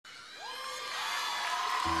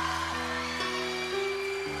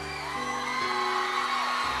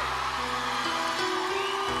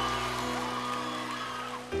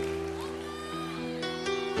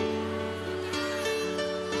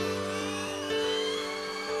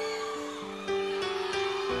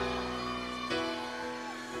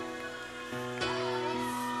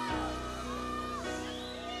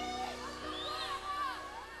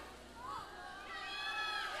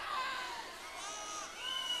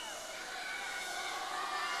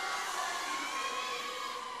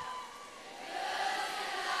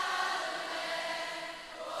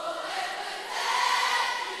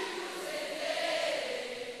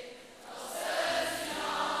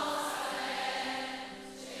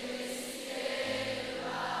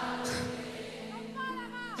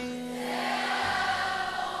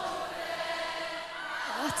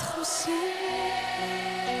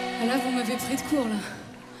vous m'avez pris de court, là.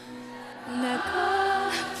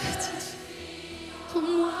 D'accord, petite fille, pour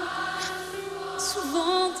moi,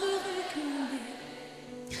 souvent te réclamer,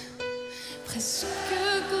 presque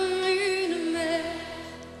comme une mère,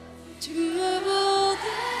 tu me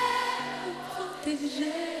bordais, me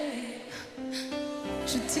protégeais.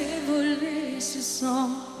 Je t'ai volé ce sang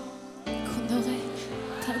qu'on aurait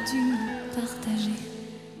pas dû partager.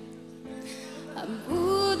 À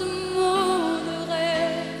bout de mots de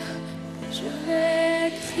rêve, je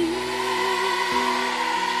vais crier.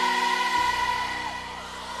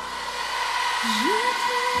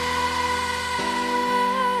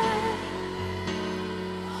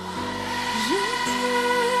 Je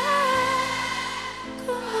t'aime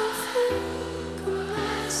comme un fou, comme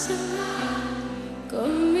un soldat,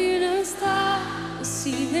 comme une star au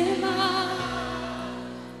cinéma.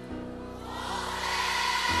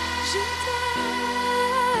 Je t'aime,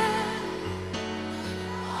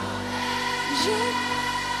 je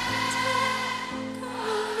t'aime comme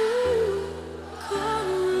un loup, comme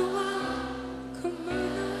un roi, comme un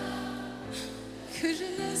homme que je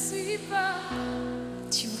ne suis pas.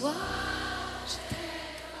 Tu vois, je t'aime.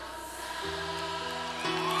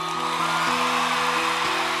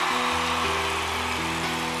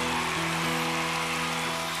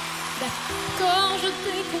 D'accord, je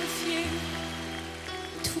t'ai confié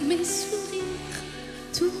tous mes sourires,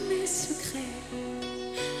 tous mes secrets,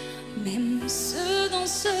 même ceux d'un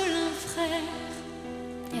seul un frère,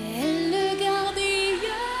 et le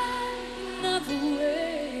gardien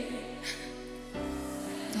avoué.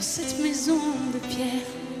 Dans cette maison de pierre,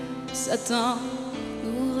 Satan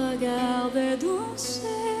nous regardait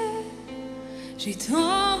danser. J'ai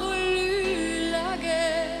tant voulu la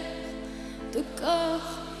guerre de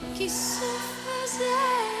corps qui se faisaient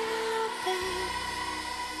la paix.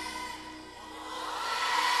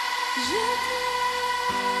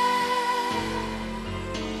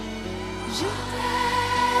 Je t'aime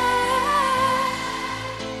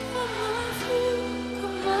comme un fou,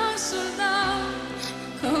 comme un soldat,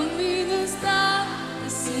 comme une star de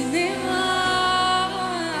cinéma.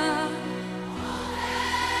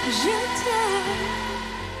 Je t'aime,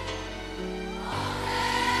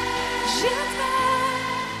 je t'aime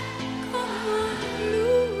comme un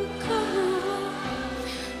loup, comme un roi,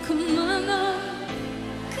 comme un homme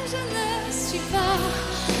que je ne suis pas.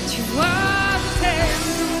 Tu vois, je t'aime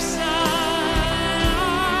comme ça.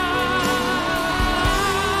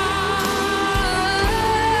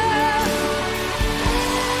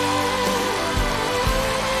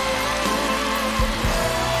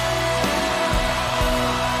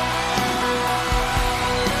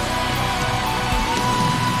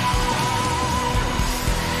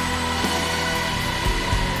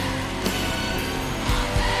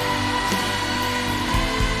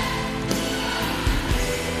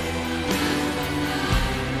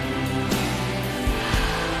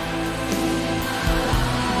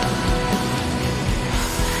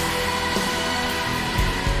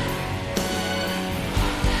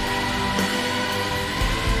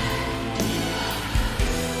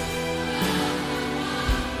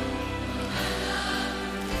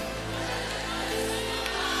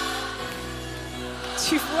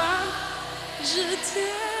 Tu vois, je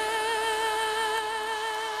t'aime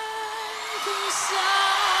comme ça.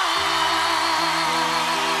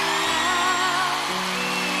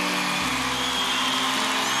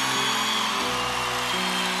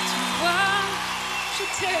 Tu vois, je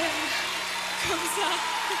t'aime comme ça.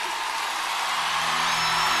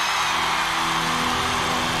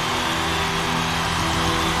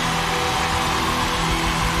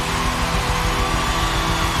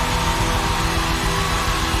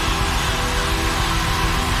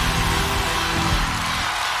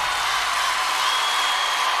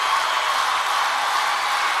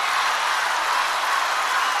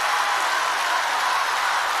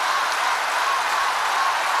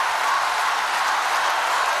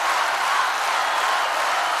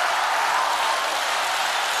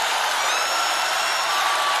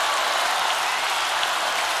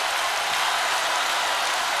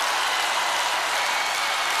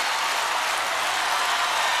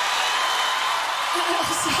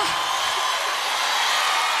 Alors ça,